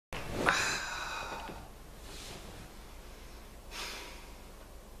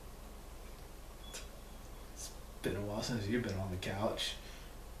Been a while since you've been on the couch.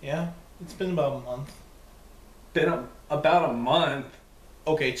 Yeah, it's been about a month. About a month.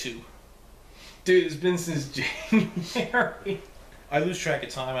 Okay, 2. Dude, it's been since January. I lose track of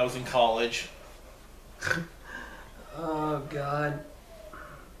time. I was in college. Oh, God.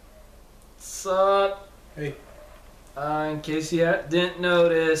 What's up? Hey. In case you didn't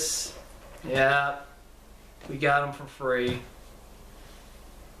notice, yeah, we got them for free.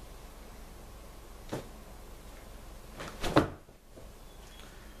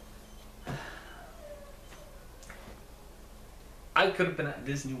 I could have been at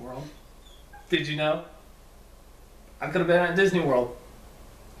Disney World. Did you know? I could have been at Disney World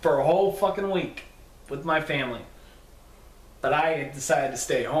for a whole fucking week with my family. But I decided to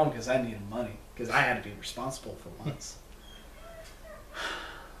stay home because I needed money. Because I had to be responsible for once.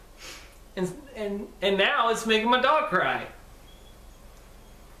 And now it's making my dog cry.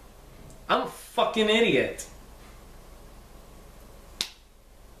 I'm a fucking idiot.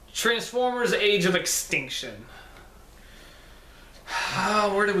 Transformers: Age of Extinction.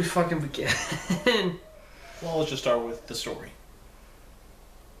 Where did we fucking begin? Well, let's just start with the story.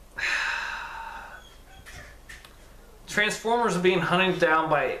 Transformers are being hunted down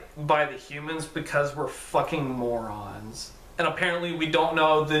by the humans because we're fucking morons. And apparently we don't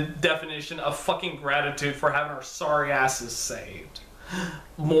know the definition of fucking gratitude for having our sorry asses saved.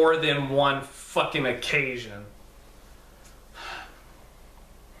 More than one fucking occasion.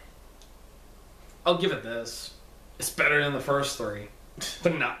 I'll give it this. It's better than the first 3.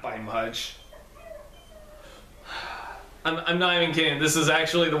 But not by much. I'm not even kidding. This is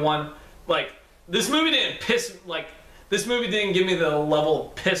actually the one, like, this movie didn't this movie didn't give me the level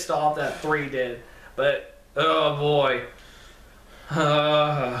of pissed off that 3 did. But, oh boy.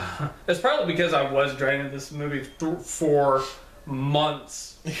 It's probably because I was dreading this movie for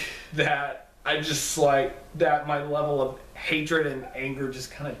months that I just, like, that my level of hatred and anger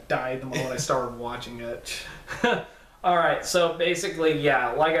just kind of died the moment I started watching it. Alright, so basically,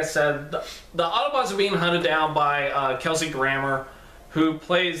 yeah, like I said, the Autobots are being hunted down by Kelsey Grammer, who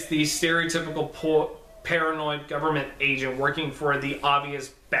plays the stereotypical paranoid government agent working for the obvious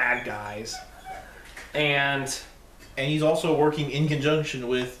bad guys. And he's also working in conjunction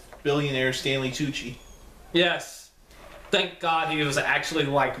with billionaire Stanley Tucci. Yes. Thank God he was actually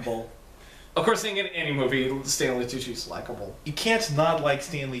likable. Of course, in any movie, Stanley Tucci's likable. You can't not like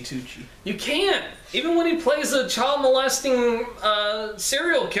Stanley Tucci. You can't. Even when he plays a child molesting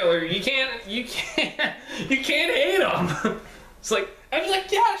serial killer, you can't hate him. It's like, I'm like,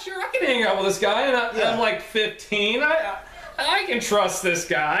 yeah, sure, I can hang out with this guy, and I'm like 15. I can trust this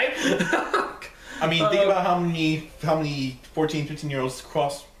guy. I mean, think about how many 14, 15-year-olds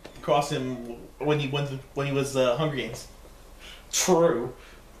cross him when he was Hunger Games. True.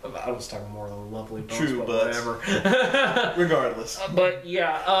 I was talking more of the lovely bones, True, but whatever. Regardless. But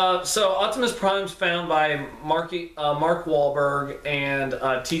yeah, so Optimus Prime's found by Mark Wahlberg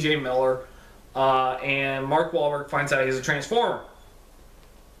and T.J. Miller, and Mark Wahlberg finds out he's a Transformer.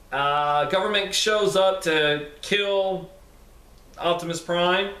 Government shows up to kill Optimus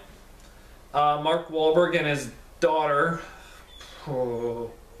Prime. Mark Wahlberg and his daughter,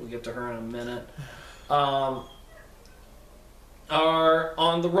 we'll get to her in a minute, are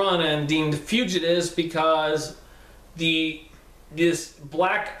on the run and deemed fugitives because this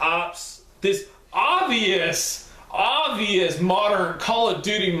Black Ops, this obvious modern Call of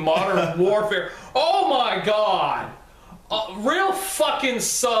Duty modern warfare. Oh my God, real fucking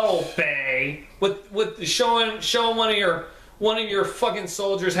subtle, Bay, with showing one of your fucking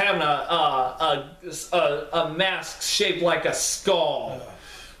soldiers having a mask shaped like a skull.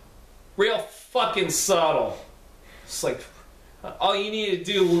 Real fucking subtle. It's like, all you need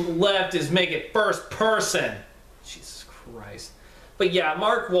to do left is make it first person. Jesus Christ. But yeah,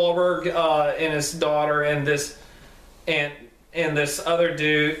 Mark Wahlberg and his daughter and this other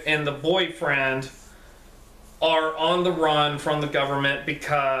dude and the boyfriend are on the run from the government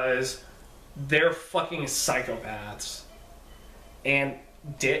because they're fucking psychopaths. And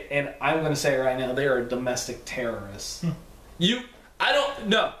I'm going to say right now, they are domestic terrorists. No,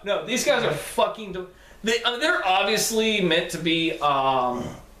 these guys are fucking... They're obviously meant to be an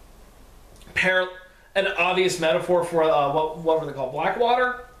obvious metaphor for what were they called?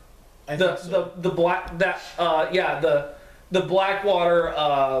 Blackwater? The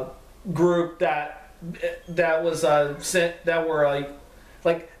Blackwater group that was sent, that were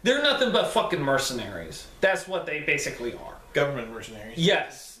like they're nothing but fucking mercenaries. That's what they basically are. Government mercenaries.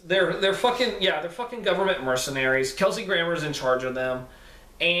 Yes, they're fucking government mercenaries. Kelsey Grammer's in charge of them,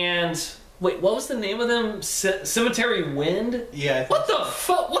 and. Wait, what was the name of them? Cemetery Wind? Yeah. What the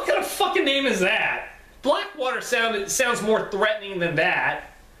fuck? What kind of fucking name is that? Blackwater sounds more threatening than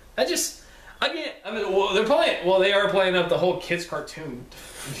that. I can't. I mean, well, they are playing up the whole kids cartoon.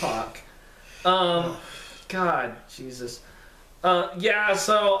 Fuck. God, Jesus. Yeah.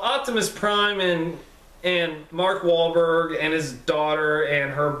 So Optimus Prime and Mark Wahlberg and his daughter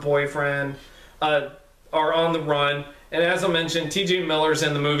and her boyfriend are on the run. And as I mentioned, T.J. Miller's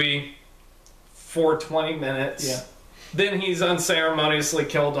in the movie for 20 minutes. Yeah. Then he's unceremoniously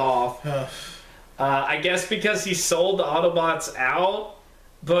killed off. I guess because he sold the Autobots out.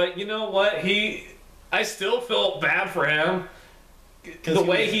 But you know what? I still felt bad for him. The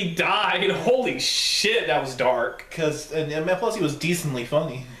way he died, holy shit, that was dark. And plus he was decently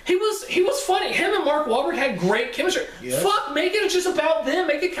funny. He was funny. Him and Mark Wahlberg had great chemistry. Yes. Fuck, make it just about them.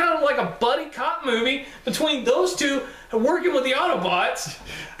 Make it kind of like a buddy cop movie between those two working with the Autobots.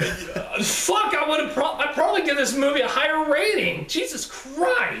 Fuck, I'd probably give this movie a higher rating. Jesus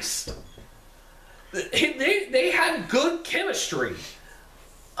Christ. They had good chemistry.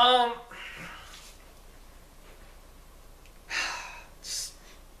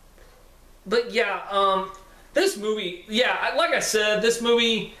 But yeah, this movie, like I said, this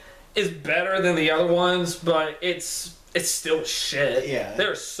movie is better than the other ones, but it's still shit. Yeah.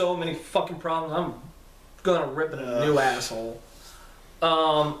 There are so many fucking problems. I'm gonna rip it a new asshole.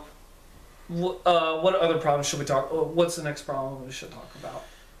 What other problems should we talk? What's the next problem we should talk about?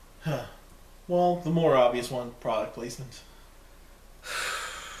 Well, the more obvious one, product placement.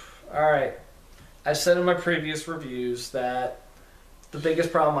 Alright. I said in my previous reviews that the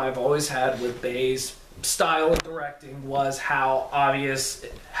biggest problem I've always had with Bay's style of directing was how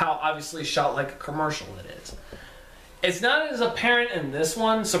obviously shot like a commercial it is. It's not as apparent in this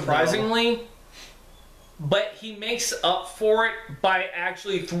one, surprisingly, but he makes up for it by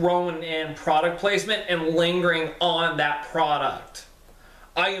actually throwing in product placement and lingering on that product.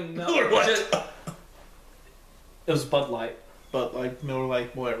 I am not... It was Bud Light. But like Miller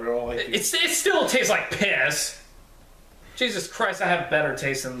Lite, whatever. All like It still tastes like piss. Jesus Christ, I have better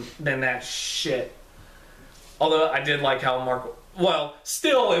taste than that shit. Although I did like how it was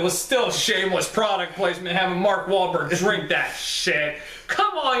still shameless product placement having Mark Wahlberg drink that shit.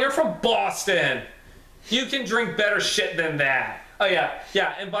 Come on, you're from Boston. You can drink better shit than that. Oh yeah,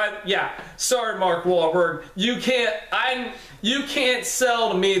 sorry Mark Wahlberg, you can't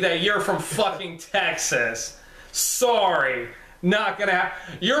sell to me that you're from fucking Texas. Sorry. Not gonna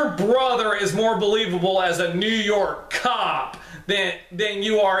happen. Your brother is more believable as a New York cop than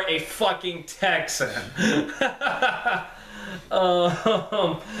you are a fucking Texan.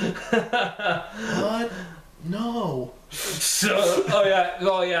 What? No. So,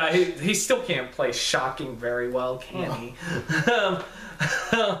 oh yeah. He still can't play shocking very well, can he? Well,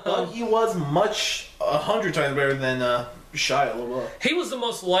 he was 100 times better than Shia LaBeouf. He was the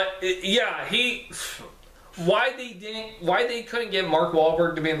most Why they couldn't get Mark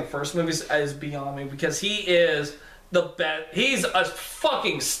Wahlberg to be in the first movies is beyond me, because he is the best. He's a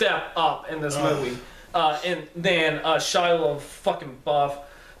fucking step up in this movie, and then Shia fucking Buff.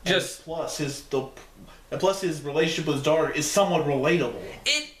 Just plus his relationship with his daughter is somewhat relatable.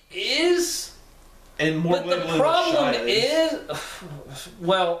 It is, and more. But the problem is,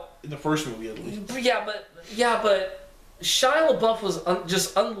 well, in the first movie at least. Yeah, but. Shia LaBeouf was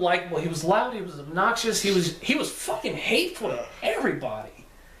just unlikable. He was loud. He was obnoxious. He was fucking hateful to everybody.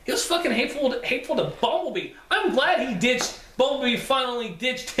 He was fucking hateful to Bumblebee. I'm glad Bumblebee finally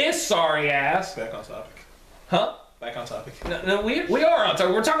ditched his sorry ass. Back on topic. Huh? Back on topic. No, we are on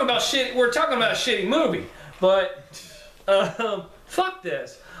topic. We're talking about shit. We're talking about a shitty movie. But fuck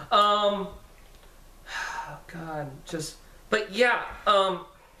this. God, just. But yeah.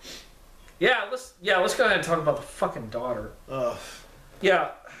 Let's go ahead and talk about the fucking daughter.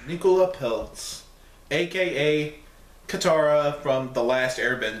 Yeah. Nicola Peltz, a.k.a. Katara from the last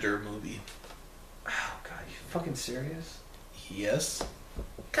Airbender movie. Oh, God, you fucking serious? Yes.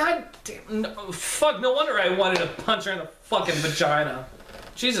 God damn. No, fuck, no wonder I wanted to punch her in the fucking vagina.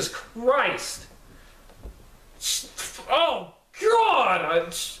 Jesus Christ. Oh,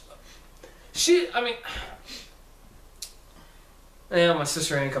 God. Yeah, my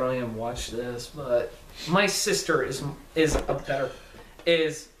sister ain't gonna even watch this, but my sister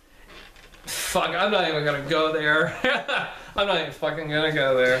fuck, I'm not even gonna go there. I'm not even fucking gonna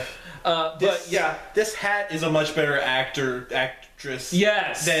go there. This hat is a much better actress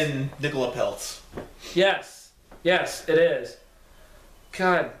than Nicola Peltz. Yes, it is.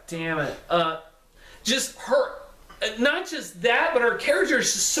 God damn it. Just her, not just that, but her character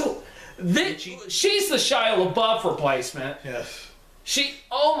is just so... She's the Shia LaBeouf replacement. Yes.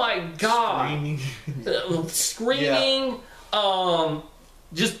 Oh my God. Screaming. Screaming.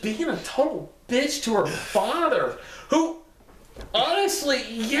 Just being a total bitch to her father, who, honestly,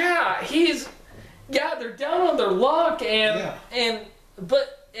 yeah, they're down on their luck, and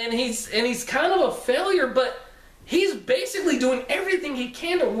he's kind of a failure, but he's basically doing everything he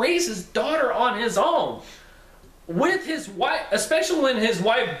can to raise his daughter on his own. With his wife, especially when his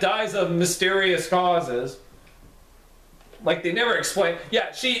wife dies of mysterious causes. Like, they never explain.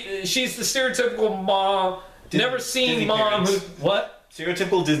 Yeah, she's the stereotypical mom, never seen Disney mom parents. who... What?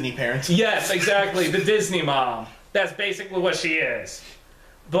 Stereotypical Disney parents. Yes, exactly. The Disney mom. That's basically what she is.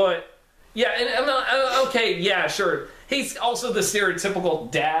 But, yeah, and okay, yeah, sure. He's also the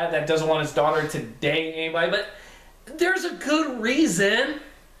stereotypical dad that doesn't want his daughter to date anybody, but there's a good reason.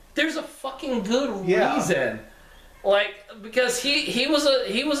 There's a fucking good reason. Like, because she was a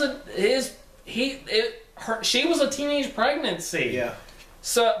teenage pregnancy. Yeah.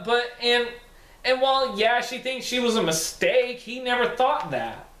 So, but, and while, yeah, she thinks she was a mistake, he never thought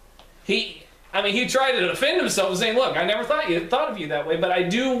that. He tried to defend himself saying, look, I never thought of you that way, but I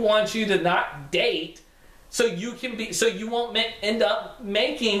do want you to not date so you won't end up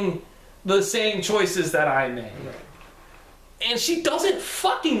making the same choices that I made. And she doesn't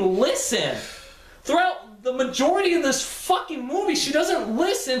fucking listen. Throughout the majority of this fucking movie, she doesn't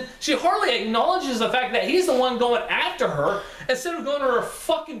listen. She hardly acknowledges the fact that he's the one going after her instead of going to her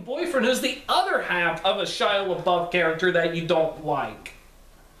fucking boyfriend, who's the other half of a Shia LaBeouf character that you don't like.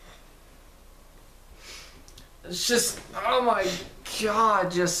 It's just, oh my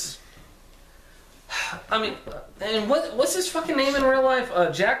god, just... I mean, and what's his fucking name in real life?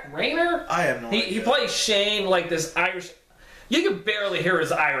 Jack Rayner? I have no idea. He plays Shane, like this Irish... You can barely hear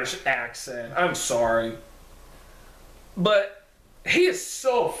his Irish accent. I'm sorry. But he is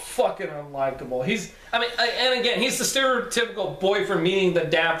so fucking unlikable. And again, he's the stereotypical boyfriend meeting the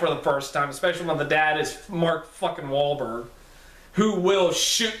dad for the first time, especially when the dad is Mark fucking Wahlberg, who will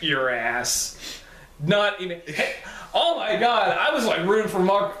shoot your ass. Not even... Oh my god, I was like rooting for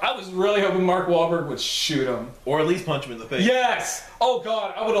Mark. I was really hoping Mark Wahlberg would shoot him. Or at least punch him in the face. Yes! Oh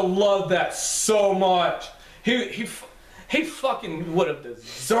god, I would have loved that so much. He fucking would have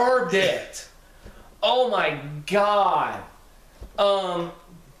deserved it. Oh my god. Some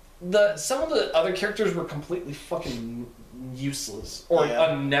of the other characters were completely fucking useless or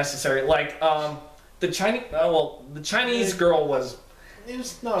unnecessary. Like the Chinese girl was. It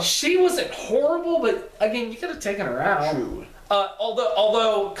was not. She wasn't horrible, but again, you could have taken her out. True.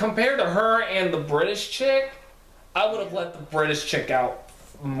 Although compared to her and the British chick, I would have let the British chick out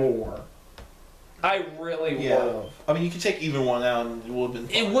more. I really would have. I mean, you could take either one out and it would have been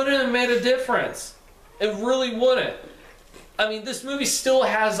fine. It wouldn't have made a difference. It really wouldn't. I mean, this movie still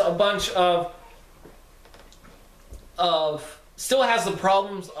has a bunch of still has the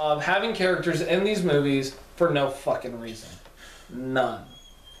problems of having characters in these movies for no fucking reason. None.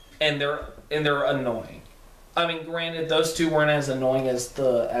 And they're annoying. I mean, granted, those two weren't as annoying as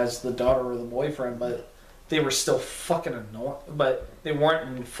the daughter or the boyfriend, but they were still fucking annoying. But they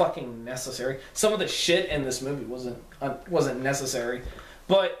weren't fucking necessary. Some of the shit in this movie wasn't necessary.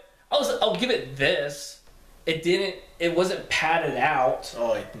 But I'll give it this. It wasn't padded out.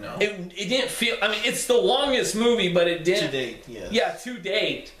 Oh no. It didn't feel. I mean, it's the longest movie, but it didn't. To date, yes. Yeah, to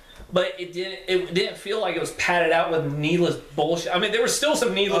date. But it didn't feel like it was padded out with needless bullshit. I mean, there was still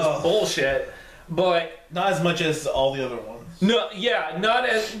some needless bullshit, but not as much as all the other ones. No, yeah,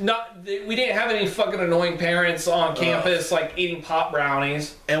 we didn't have any fucking annoying parents on campus like eating pop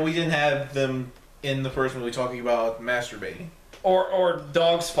brownies, and we didn't have them in the first movie talking about masturbating or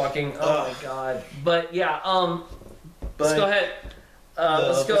dogs fucking. Oh my god! But yeah, let's go ahead.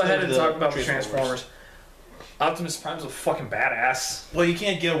 Let's go ahead and talk about the Transformers. Optimus Prime's a fucking badass. Well, you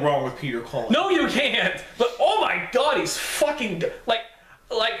can't get wrong with Peter Cullen. No, you can't. But oh my god, he's fucking like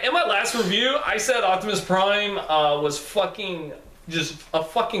in my last review, I said Optimus Prime was fucking just a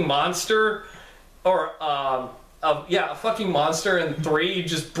fucking monster, or a fucking monster in 3,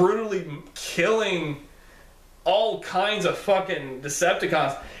 just brutally killing all kinds of fucking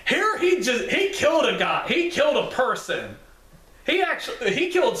Decepticons. Here he killed a guy. He killed a person. He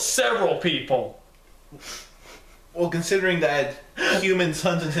killed several people. Well, considering that humans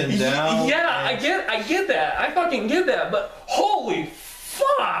hunted him down. Yeah, I get that. I fucking get that. But holy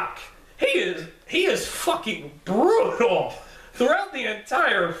fuck, he is fucking brutal throughout the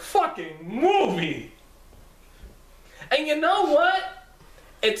entire fucking movie. And you know what?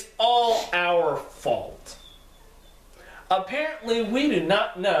 It's all our fault. Apparently, we do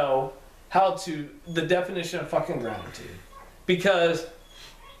not know the definition of fucking gratitude, because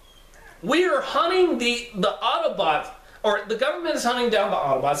we are hunting the Autobots, or the government is hunting down the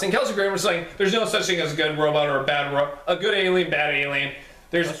Autobots, and Kelsey Grammer is saying there's no such thing as a good robot or a good alien, bad alien.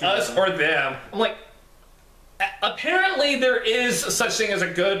 There's us or them. I'm like, apparently there is such thing as a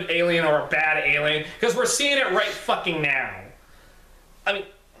good alien or a bad alien, because we're seeing it right fucking now. I mean,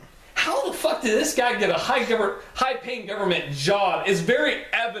 how the fuck did this guy get a high-paying government job? It's very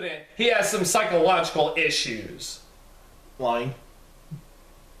evident he has some psychological issues. Lying.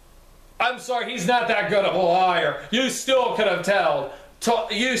 I'm sorry, he's not that good of a liar. You still could have tell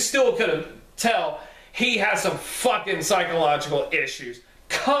he has some fucking psychological issues.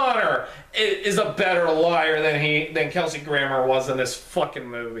 Connor is a better liar than Kelsey Grammer was in this fucking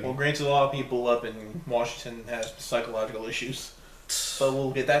movie. Well, granted, a lot of people up in Washington have psychological issues,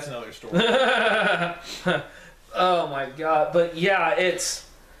 but that's another story. Oh my god! But yeah,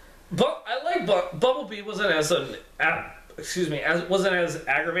 but I like Bumblebee wasn't as wasn't as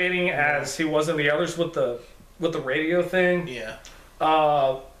aggravating as he was in the others with the radio thing. Yeah.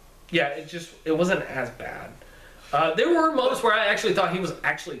 Yeah, it wasn't as bad. There were moments where I actually thought he was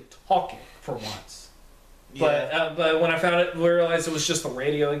actually talking for once. Yeah. But when I realized it was just the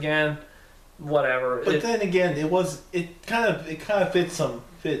radio again, whatever. But then again, it kind of fits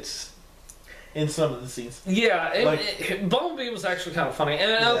in some of the scenes. Yeah, Bumblebee was actually kind of funny,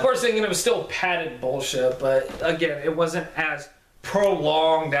 and of course, it was still padded bullshit. But again, it wasn't as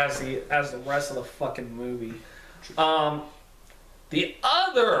prolonged as the rest of the fucking movie. The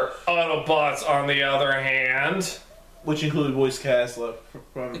other Autobots, on the other hand, which included voice cast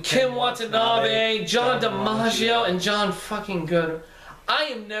from Kim Watanabe, John DiMaggio, and John fucking Goodman. I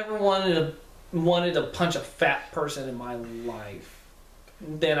have never wanted to punch a fat person in my life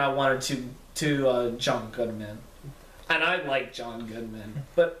than I wanted to John Goodman, and I like John Goodman,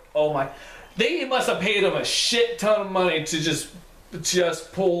 but oh my, they must have paid him a shit ton of money to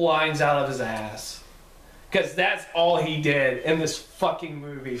just pull lines out of his ass. Because that's all he did in this fucking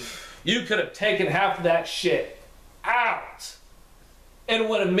movie. You could have taken half of that shit out, and it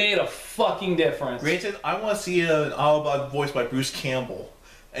would have made a fucking difference. Granted, I want to see an Autobot voiced by Bruce Campbell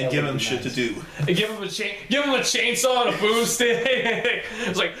and give him shit to do. And give him a chainsaw and a boom stick.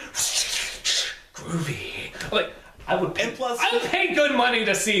 It's like groovy. Like I would pay good money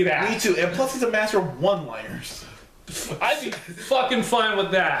to see that. Me too. And plus, he's a master of one-liners. I'd be fucking fine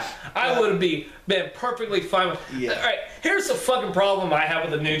with that. I would have been perfectly fine with. Yeah. All right, here's the fucking problem I have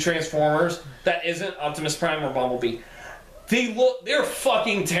with the new Transformers that isn't Optimus Prime or Bumblebee. They're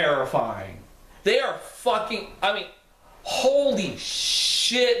fucking terrifying. They are fucking. I mean, holy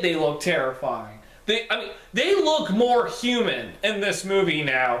shit, they look terrifying. They look more human in this movie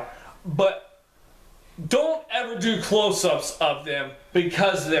now, but don't ever do close-ups of them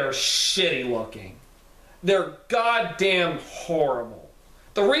because they're shitty looking. They're goddamn horrible.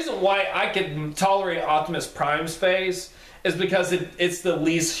 The reason why I can tolerate Optimus Prime's face is because it's the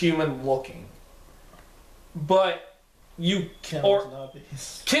least human looking. But Ken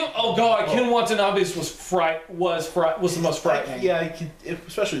Watanabe's was the most frightening.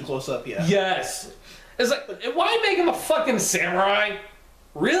 Especially close up. Yeah. Yes. It's like, why make him a fucking samurai?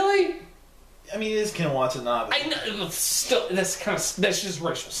 Really? I mean, it is Ken Watanabe. I know, still, that's just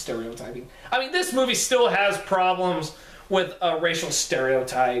racial stereotyping. I mean, this movie still has problems with racial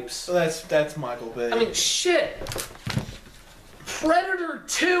stereotypes. So that's Michael Bay. I mean, shit. Predator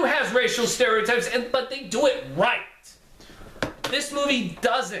 2 has racial stereotypes, but they do it right. This movie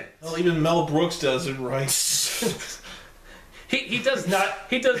doesn't. Well, even Mel Brooks does it right. He does not.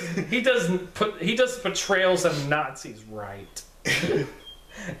 He does portrayals of Nazis right.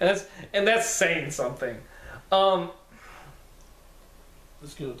 And that's saying something. Let's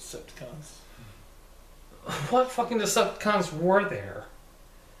go to Decepticons. What fucking Decepticons were there?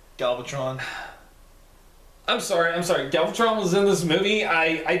 Galvatron. I'm sorry. Galvatron was in this movie.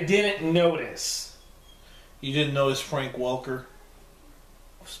 I didn't notice. You didn't notice Frank Welker?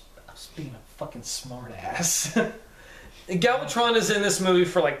 I was being a fucking smartass. Galvatron is in this movie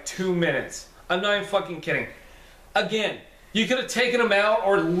for like 2 minutes. I'm not even fucking kidding. Again, you could have taken him out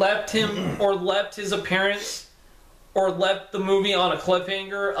or left his appearance, or left the movie on a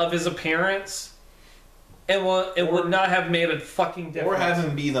cliffhanger of his appearance, and it would not have made a fucking difference. Or have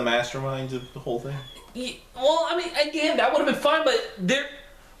him be the mastermind of the whole thing. Yeah, well, I mean, again, that would have been fine,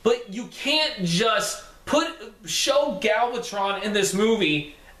 but you can't just show Galvatron in this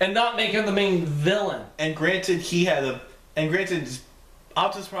movie and not make him the main villain. And granted,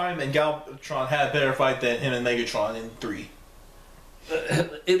 Optimus Prime and Galvatron had a better fight than him and Megatron in 3.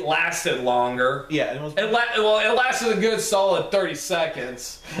 It lasted longer. Yeah, it lasted a good solid 30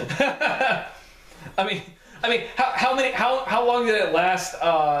 seconds. I mean, how long did it last?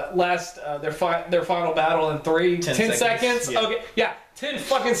 Their final battle in 3? 10 seconds? Yeah. Okay, yeah, 10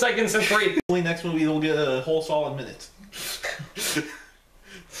 fucking seconds in 3. Next movie, they'll get a whole solid minute.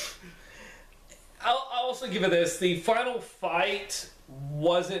 also give it this: the final fight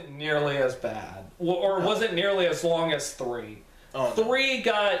wasn't nearly as bad, or wasn't nearly as long as 3. Oh, 3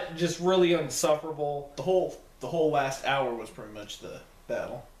 got just really insufferable. the whole last hour was pretty much the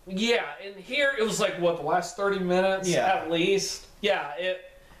battle. Yeah, and here it was like what, the last 30 minutes at least. Yeah,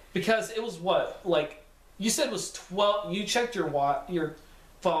 because it was what, like you said it was 12. You checked your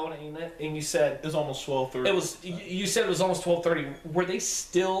phone and you said it was almost 12:30. It was, you said it was almost 12:30. Were they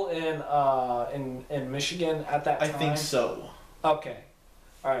still in Michigan at that time? I think so. Okay,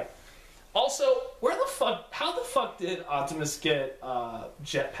 all right. Also, how the fuck did Optimus get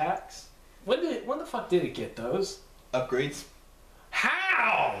jetpacks? When the fuck did he get those? Upgrades.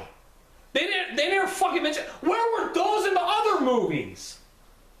 How? They never fucking mention. Where were those in the other movies?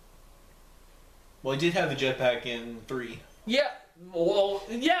 Well, he did have the jetpack in 3. Yeah, well,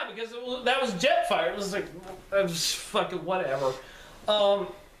 yeah, because that was Jetfire. It was like, just fucking whatever.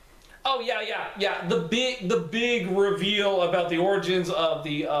 Oh yeah. The big reveal about the origins of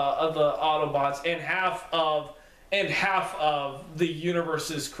the Autobots and half of the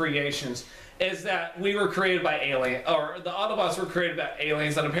universe's creations is that we were created by aliens, or the Autobots were created by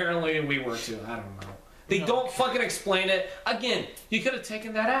aliens, and apparently we were too. I don't know. They don't fucking explain it. Again, you could have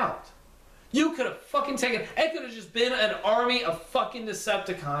taken that out. You could have fucking taken. It could have just been an army of fucking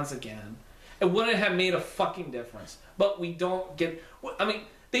Decepticons again. It wouldn't have made a fucking difference. But we don't get. I mean,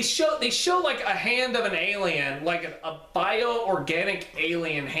 they show like a hand of an alien, like a bio-organic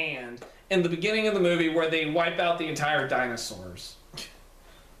alien hand, in the beginning of the movie where they wipe out the entire dinosaurs.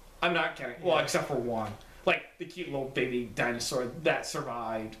 I'm not kidding. Well, except for one, like the cute little baby dinosaur that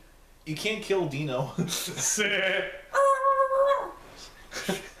survived. You can't kill Dino.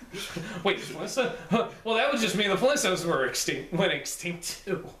 Wait, Flintstone? Well, that would just mean the Flintstones went extinct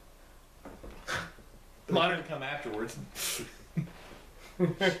too. Modern come afterwards.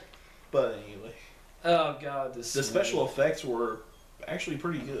 But anyway. Oh god, the special effects were actually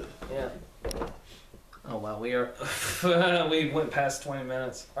pretty good. Yeah. Oh wow, we went past 20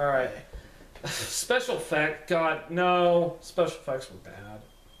 minutes. All right. Special effect, God, no. Special effects were bad.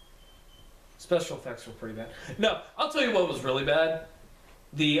 Special effects were pretty bad. No, I'll tell you what was really bad.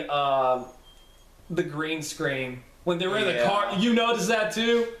 The green screen when they were in the car. You noticed that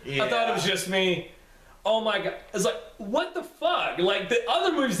too? Yeah. I thought it was just me. Oh my god! It's like, what the fuck? Like, the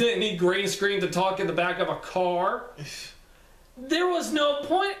other movies didn't need green screen to talk in the back of a car. There was no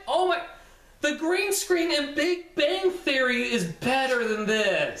point. Oh my! The green screen in Big Bang Theory is better than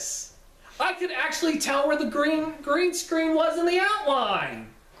this. I could actually tell where the green screen was in the outline.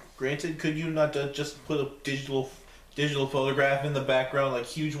 Granted, could you not just put a digital photograph in the background, like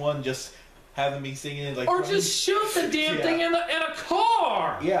huge one, just have them be singing like, or just shoot the damn thing in a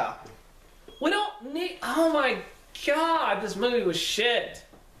car. Yeah. We don't need. Oh my god, this movie was shit.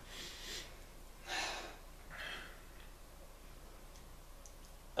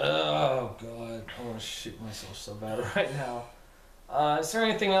 Oh god, I want to shoot myself so bad right now. Is there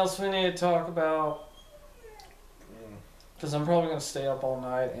anything else we need to talk about? Because I'm probably going to stay up all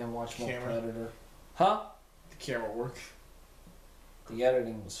night and watch more Predator. Huh? The camera work. The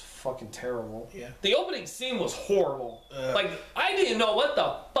editing was fucking terrible. Yeah. The opening scene was horrible. Like, I didn't know what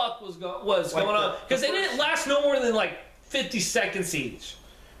the fuck was going on. Because they didn't last no more than like 50 seconds each.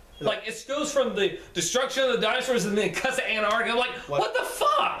 Like, it goes from the destruction of the dinosaurs and then it cuts to Antarctica. I'm like, what the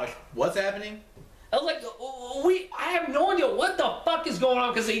fuck? Like, what's happening? I was like, I have no idea what the fuck is going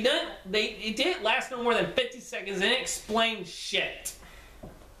on because it didn't last no more than 50 seconds. They didn't explain shit.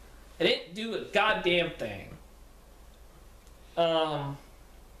 It didn't do a goddamn thing. The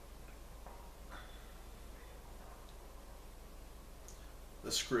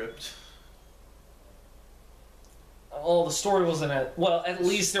script. Oh, the story wasn't well, at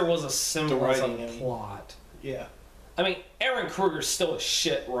least there was a semblance of plot. Yeah. I mean, Aaron Kruger's still a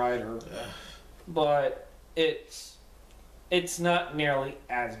shit writer, but it's not nearly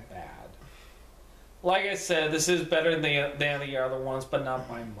as bad. Like I said, this is better than the other ones, but not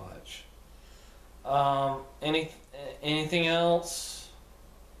by much. Anything else?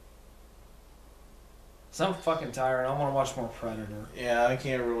 'Cause I'm fucking tired. I want to watch more Predator. Yeah, I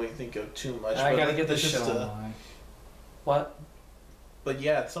can't really think of too much. I gotta get this shit online. What? But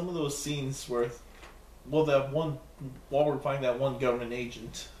yeah, some of those scenes where, well, that one while we're finding that one government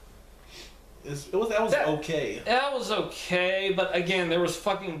agent, that was okay. That was okay, but again, there was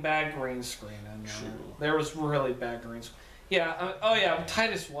fucking bad green screen in there. True. There was really bad green screen. Yeah. Oh yeah,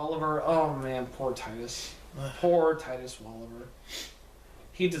 Titus Welliver. Oh man, poor Titus. Poor Titus Welliver.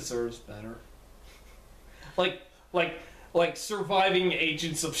 He deserves better. Like surviving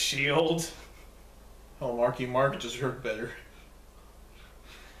Agents of S.H.I.E.L.D. Oh, Marky Mark just hurt better.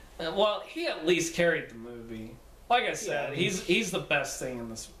 Well, he at least carried the movie. Like I said, he's the best thing in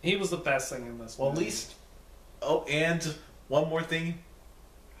this. He was the best thing in this. Well, movie. at least. Oh, and one more thing.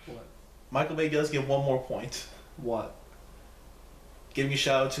 What? Michael Bay does get one more point. What? Giving a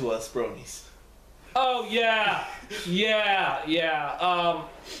shout out to us, bronies. Oh yeah, yeah.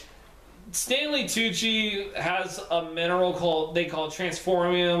 Stanley Tucci has a mineral called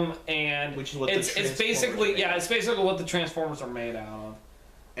transformium, and Which is what it's basically what the Transformers are made out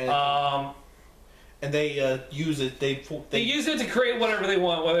of. And they use it. They use it to create whatever they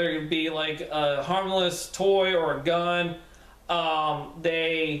want, whether it be like a harmless toy or a gun.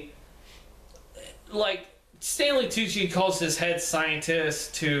 Stanley Tucci calls his head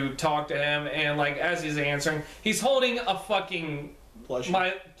scientist to talk to him, and like as he's answering, he's holding a fucking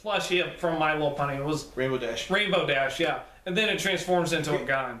plushie from My Little Pony. It was Rainbow Dash. Rainbow Dash, yeah. And then it transforms into a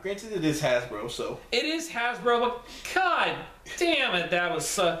gun. Granted, it is Hasbro, so it is Hasbro, but god damn it, that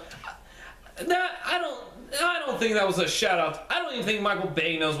was I don't think that was a shout out. I don't even think Michael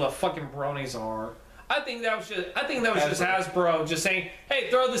Bay knows what fucking bronies are. I think that was just Hasbro just saying,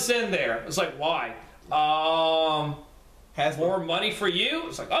 "Hey, throw this in there." It's like, why? Hasbro. More money for you?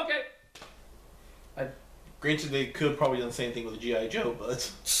 It's like, okay. Granted, they could have probably done the same thing with the G.I. Joe,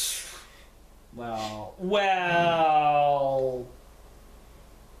 but well,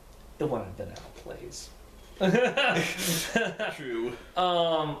 it wouldn't have been out of place. True.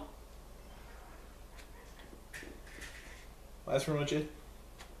 That's pretty much it.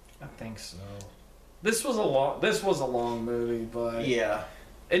 I think so. This was a long movie, but yeah,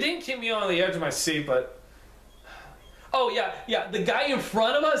 it didn't keep me on the edge of my seat. But oh yeah, the guy in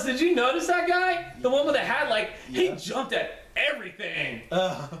front of us. Did you notice that guy? The one with the hat. Like he jumped at everything.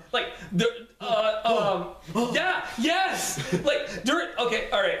 Yeah, yes. Like during. Okay,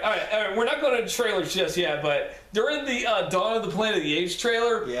 all right. We're not going to trailers just yet, but during the Dawn of the Planet of the Apes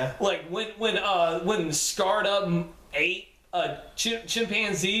trailer, like when Scarred Up ate a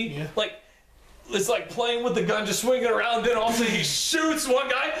chimpanzee, like. It's like playing with the gun, just swinging around. Then also he shoots one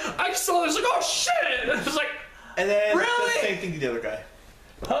guy. I saw this, like, oh shit! It was like, and then really? does the same thing to the other guy.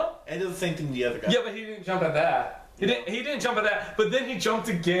 Huh? And does the same thing to the other guy. Yeah, but he didn't jump at that. He didn't jump at that. But then he jumped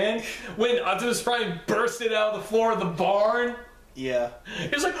again when Optimus Prime bursted out of the floor of the barn. Yeah. He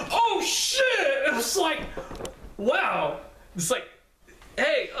was like, oh shit! It was like, wow. It's like,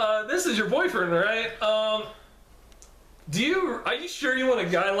 hey, this is your boyfriend, right? Are you sure you want a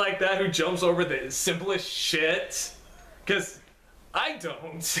guy like that who jumps over the simplest shit? Because I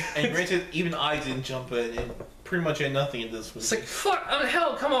don't. And granted, even I didn't jump in pretty much had nothing in this movie. It's like, fuck,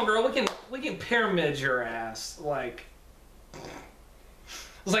 hell, come on, girl, we can pyramid your ass. Like,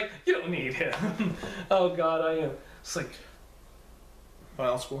 it's like, you don't need him. Oh god, I am. It's like,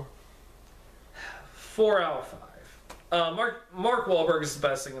 final score? 4 out of 5. Mark Wahlberg is the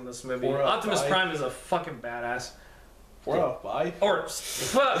best thing in this movie. Optimus Prime is a fucking badass. 4 out of 5? Or,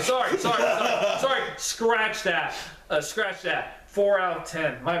 sorry. Scratch that. 4 out of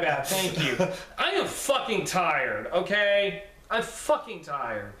 10. My bad. Thank you. I am fucking tired, okay? I'm fucking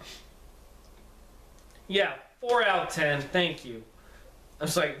tired. Yeah, 4 out of 10. Thank you. I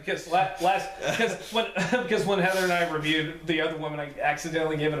was like, because when Heather and I reviewed The Other Woman, I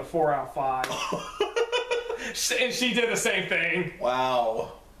accidentally gave it a 4 out of 5. And she did the same thing.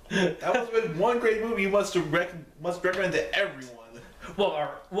 Wow. That was one great movie you must recommend to everyone.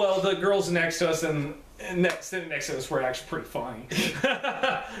 Well, the girls next to us and sitting next to us were actually pretty funny.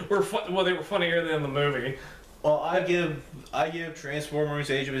 They were funnier than the movie. Well, I give Transformers: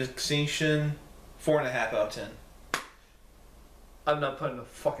 Age of Extinction 4.5 out of 10. I'm not putting a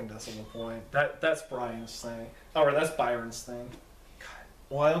fucking decimal point. That's Brian's thing, or that's Byron's thing. God.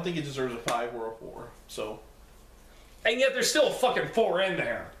 Well, I don't think it deserves a 5 or a 4. So. And yet there's still a fucking 4 in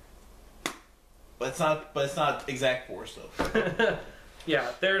there. But it's not exact 4 stuff.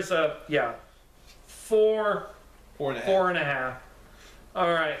 Yeah, there's a 4.5.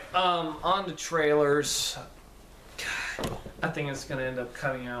 All right, on to trailers. God, I think it's gonna end up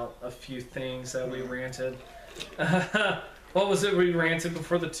cutting out a few things that we ranted. What was it we ranted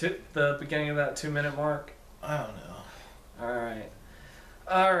before the beginning of that 2-minute mark? I don't know. All right.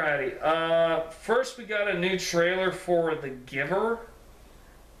 Alrighty. First, we got a new trailer for The Giver.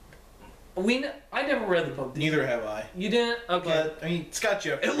 I never read the book. Neither have I. You didn't? Okay. But, I mean, Scott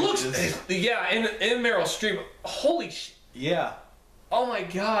Jeffries. It looks... Yeah, and Meryl Streep. Holy shit. Yeah. Oh my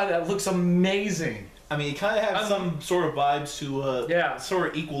god, that looks amazing. I mean, it kind of has some sort of vibes to sort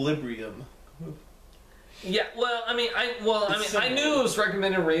of Equilibrium. Yeah, well, I knew it was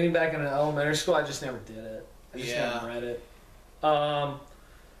recommended reading back in elementary school. I just never did it. I just never read it.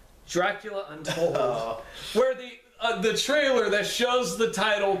 Dracula Untold, where the the trailer that shows the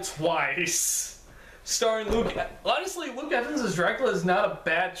title twice, starring Luke. Honestly, Luke Evans as Dracula is not a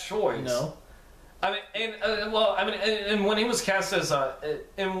bad choice. No. I mean, and when he was cast as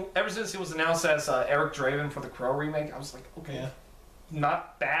and ever since he was announced as Eric Draven for the Crow remake, I was like, okay, Yeah.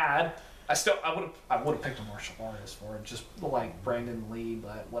 not bad. I would have picked a martial artist for it, just like Brandon Lee,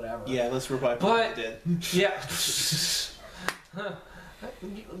 but whatever. Yeah, let's revive But the dead. yeah,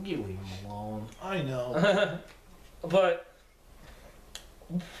 you leave him alone. I know. But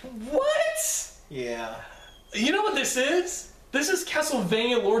what? Yeah. You know what this is? This is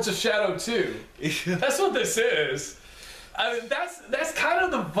Castlevania Lords of Shadow 2. That's what this is. I mean, that's kind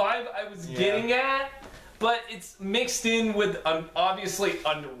of the vibe I was getting at, but it's mixed in with obviously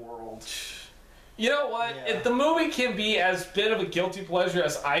Underworld. You know what? Yeah. If the movie can be as bit of a guilty pleasure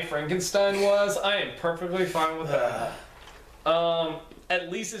as I Frankenstein was, I am perfectly fine with that. At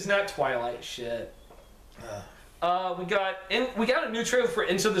least it's not Twilight shit. We got a new trailer for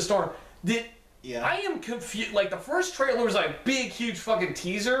Into the Storm. Yeah. I am confused. Like, the first trailer was like big, huge fucking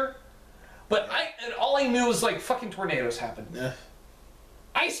teaser, but all I knew was like fucking tornadoes happened.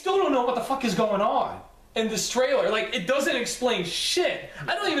 I still don't know what the fuck is going on in this trailer. Like, it doesn't explain shit.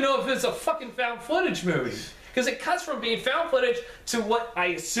 I don't even know if it's a fucking found footage movie, because it cuts from being found footage to what I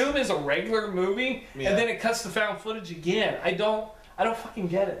assume is a regular movie, and then it cuts to found footage again. I don't fucking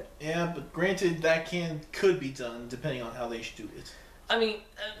get it. Yeah, but granted, that could be done depending on how they shoot it. I mean,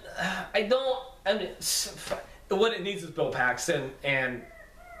 what it needs is Bill Paxton and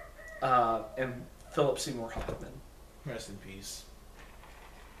Philip Seymour Hoffman. Rest in peace.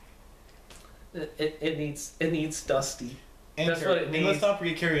 It needs Dusty. And That's what it needs. Let's not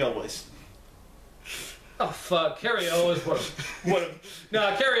forget Carrie Elwes. Oh fuck, Carrie Elwes would have.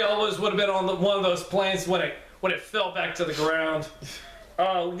 No, Carrie Elwes would have been on one of those planes when it fell back to the ground.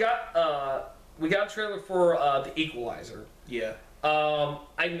 We got a trailer for The Equalizer. Yeah.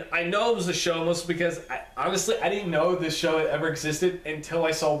 I know it was a show mostly because honestly I didn't know this show had ever existed until I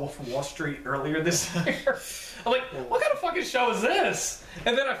saw Wolf of Wall Street earlier this year. I'm like, what kind of fucking show is this?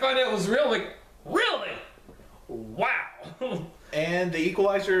 And then I found out it was real. I'm like, really? Wow. And The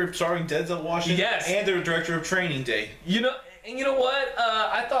Equalizer, starring Denzel Washington. Yes. And the director of Training Day. You know what?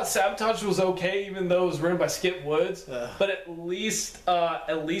 I thought Sabotage was okay, even though it was written by Skip Woods. But at least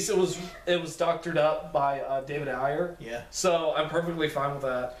it was doctored up by David Ayer. Yeah. So I'm perfectly fine with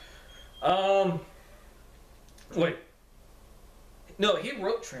that. Wait. No, he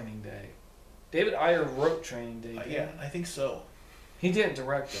wrote Training Day. David Ayer wrote Training Day. Yeah, I think so. He didn't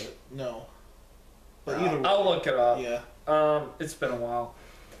direct it. No. But either way. I'll look it up. Yeah. It's been a while.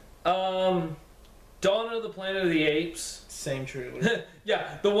 Dawn of the Planet of the Apes. Same trailer.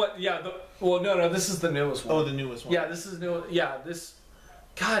 Yeah, the one. Yeah, no, this is the newest one. Oh, the newest one. Yeah, this is new. Yeah, this.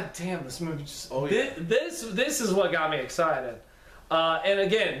 God damn, this movie just. Oh, yeah. This is what got me excited. And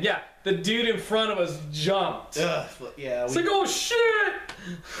again, yeah, the dude in front of us jumped. Yeah. It's like, oh shit.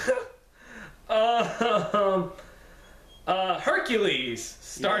 Hercules,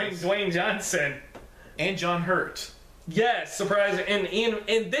 starring Dwayne Johnson and John Hurt. Yes, surprising.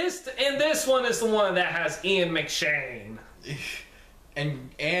 And this one is the one that has Ian McShane. And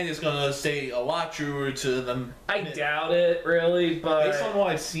it's gonna stay a lot truer to them. I doubt it, really, but based on what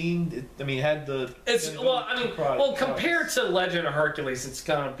I've seen, it had the. Compared to Legend of Hercules, it's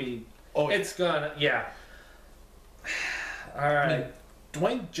gonna be. Oh, yeah. It's gonna, yeah. All right.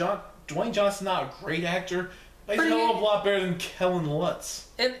 Dwayne Johnson's not a great actor, but he's a hell of a lot better than Kellen Lutz.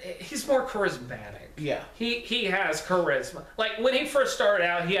 And he's more charismatic. Yeah. He has charisma. Like, when he first started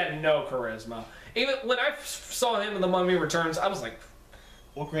out, he had no charisma. Even when I saw him in The Mummy Returns, I was like...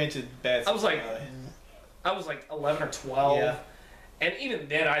 Well, granted, bad... I was like 11 or 12. Yeah. And even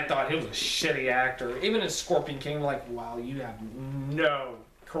then, I thought he was a shitty actor. Even in Scorpion King, like, wow, you have no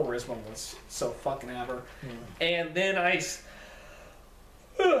charisma so fucking ever. And then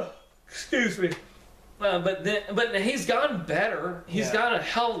excuse me. But he's gotten better. He's gotten a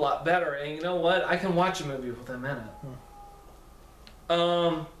hell of a lot better. And you know what? I can watch a movie with him in it.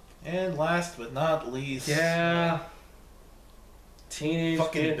 And last but not least... Yeah. Teenage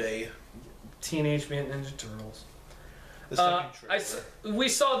Mutant Ninja Turtles. The second trailer. We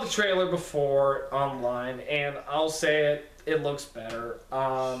saw the trailer before online, and I'll say it looks better.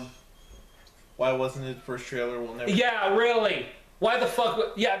 Why wasn't it the first trailer? We'll never... Yeah, really. Why the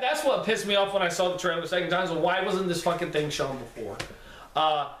fuck? Yeah, that's what pissed me off when I saw the trailer the second time. So why wasn't this fucking thing shown before?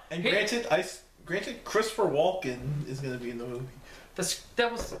 And granted, Christopher Walken is going to be in the movie.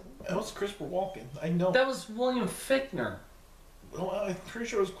 That was Christopher Walken. I know. That was William Fichtner. Well, I'm pretty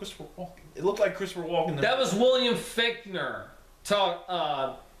sure it was Christopher Walken. It looked like Christopher Walken. That was William Fichtner.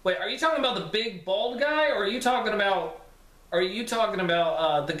 Wait, are you talking about the big bald guy, or are you talking about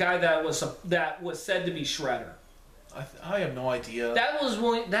the guy that was said to be Shredder? I have no idea.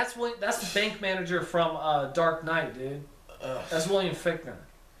 That's the bank manager from Dark Knight, dude. That's William Fichtner.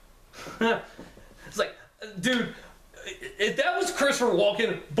 It's like, dude, if that was Christopher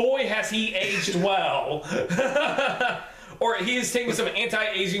Walken, boy has he aged well. Or he is taking some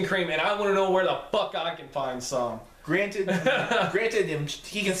anti-aging cream, and I want to know where the fuck I can find some. Granted,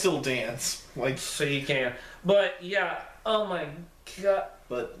 he can still dance. Like, so he can. But yeah, oh my god.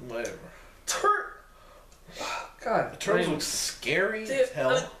 But whatever. God, the turtles look scary as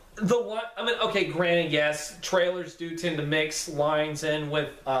hell. Okay, granted, yes, trailers do tend to mix lines in with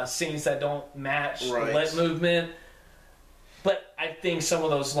scenes that don't match the lip movement. But I think some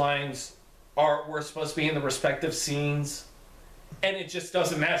of those lines were supposed to be in the respective scenes, and it just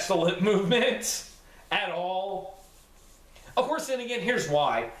doesn't match the lip movement at all. Of course, then again, here's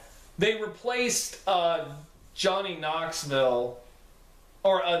why. They replaced Johnny Knoxville,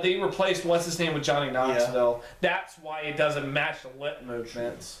 or they replaced what's-his-name with Johnny Knoxville. Yeah. That's why it doesn't match the lip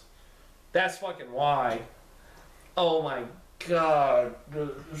movements. That's fucking why. Oh my god.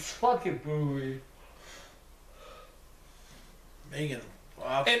 This fucking movie. Megan.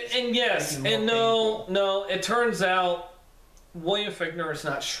 And yes, and no, it turns out William Fichtner is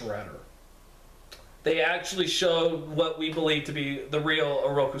not Shredder. They actually showed what we believe to be the real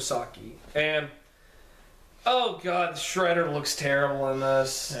Orokusaki. And, oh god, Shredder looks terrible in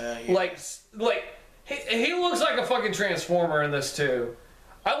this. Yeah. Like, he looks like a fucking Transformer in this too.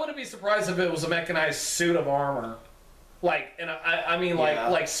 I wouldn't be surprised if it was a mechanized suit of armor. Like, and I mean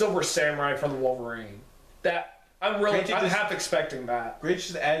like Silver Samurai from the Wolverine. I'm half expecting that. Great,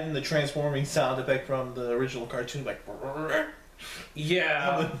 just add in the transforming sound effect from the original cartoon, like.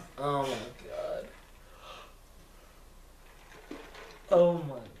 Yeah. Oh my god. Oh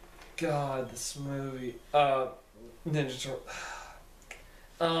my god, this movie. Ninja Turtle.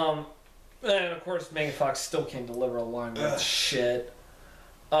 And of course, Megan Fox still can't deliver a line with shit.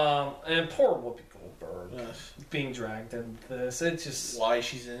 And poor Whoopi Goldberg being dragged into this. It just why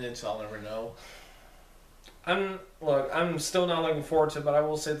she's in it, I'll never know. I'm still not looking forward to it, but I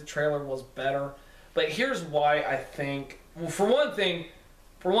will say the trailer was better. But here's why I think. Well, for one thing,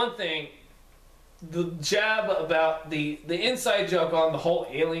 the jab about the inside joke on the whole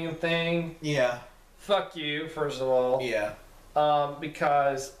alien thing. Yeah. Fuck you, first of all. Yeah.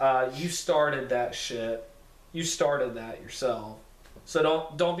 Because you started that shit. You started that yourself.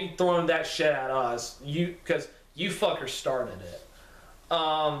 So don't be throwing that shit at us. Because you fuckers started it.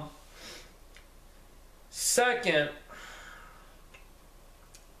 Second,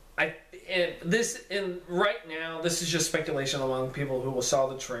 right now, this is just speculation among people who saw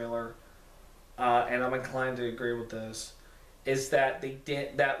the trailer, and I'm inclined to agree with this. Is that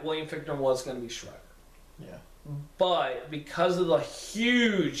that William Fichtner was going to be Shredder? Yeah. But because of the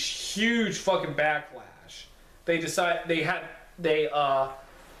huge fucking backlash, they decided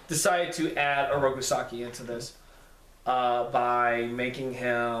to add Orokusaki into this by making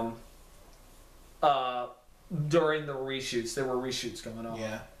him. During the reshoots, there were reshoots going on.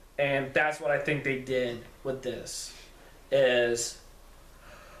 Yeah. And that's what I think they did with this. Is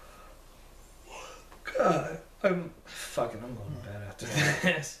God, I'm going to bed after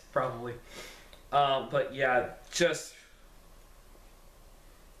this, probably. But yeah, just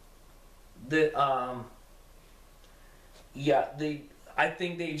I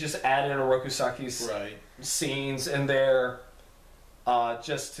think they just added Orokusaki's scenes in there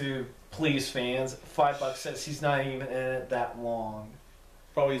just to please fans. $5 says he's not even in it that long.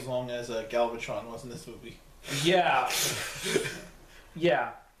 Probably as long as Galvatron was in this movie. Yeah. Yeah.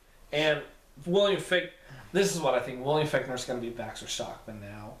 And this is what I think. William Fichtner's going to be Baxter Stockman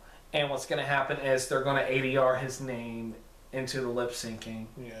now. And what's going to happen is they're going to ADR his name into the lip syncing.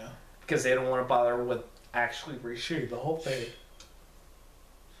 Yeah. Because they don't want to bother with actually reshooting the whole thing.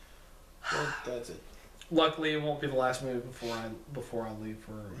 Well, that's it. Luckily, it won't be the last movie before I leave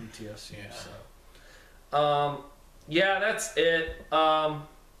for UTSC. Yeah. So, yeah, that's it.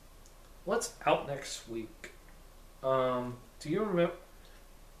 What's out next week? Do you remember?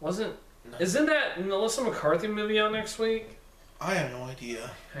 Isn't that Melissa McCarthy movie out next week? I have no idea.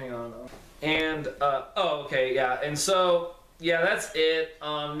 Hang on. And okay, yeah. And so yeah, that's it.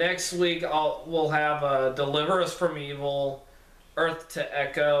 Next week we'll have Deliver Us from Evil, Earth to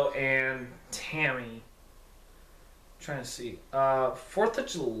Echo, and Tammy. Trying to see. 4th of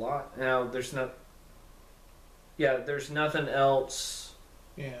July. No, there's no. Yeah, there's nothing else.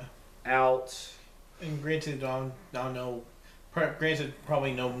 Yeah. Out. And granted, I don't know. Granted,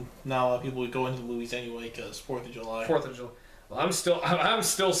 probably not a lot of people would go into the movies anyway because 4th of July. 4th of July. Well, I'm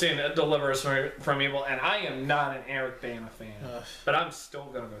still seeing it Deliver Us from Evil, and I am not an Eric Bana fan, but I'm still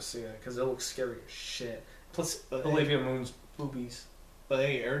gonna go see it because it looks scary as shit. Plus, Olivia Moon's boobies. But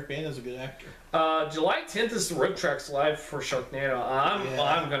hey, Eric Bana's a good actor. July 10th is the Rip Tracks Live for Sharknado.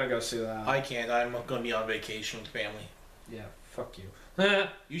 I'm gonna go see that. I can't. I'm gonna be on vacation with family. Yeah, fuck you.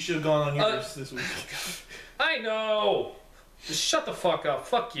 You should have gone on yours this week. I know. Just shut the fuck up.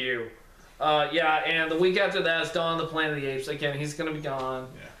 Fuck you. Yeah, and the week after that is Dawn of the Planet of the Apes. Again, he's gonna be gone.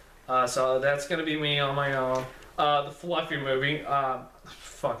 Yeah. So that's gonna be me on my own. The Fluffy movie.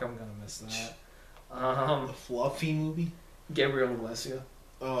 Fuck, I'm gonna miss that. The Fluffy movie. Gabriel Iglesias.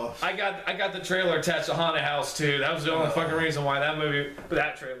 Oh. I got the trailer attached to Haunted House too. That was the only fucking reason why that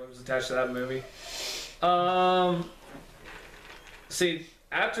trailer was attached to that movie. See,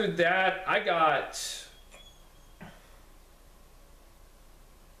 after that, I got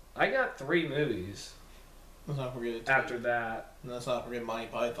 3 movies. Let's not forget it. After that. And let's not forget Monty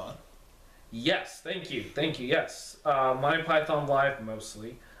Python. Yes, thank you, yes. Monty Python Live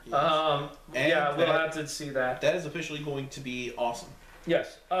mostly. Yes. Yeah, we'll have to see that. That is officially going to be awesome.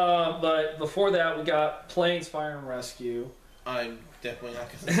 Yes, but before that, we got Planes, Fire and Rescue. I'm definitely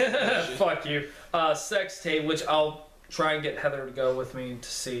not going to see Fuck you. Sex Tape, which I'll try and get Heather to go with me to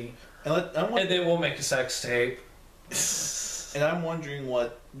see. And then we'll make a sex tape. And I'm wondering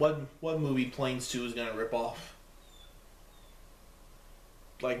what movie Planes 2 is going to rip off.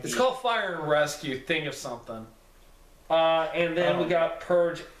 It's called Fire and Rescue. Think of something. And then we got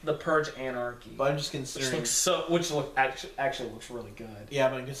The Purge Anarchy. But I'm just considering... Which actually looks really good. Yeah,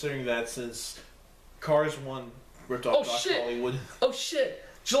 but I'm considering that since Cars 1 ripped off Hollywood. Oh shit!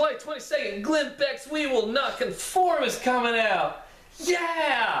 July 22nd, Glenn Beck's We Will Not Conform is coming out!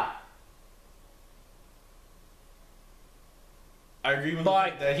 Yeah! I agree with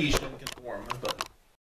that he shouldn't conform, but...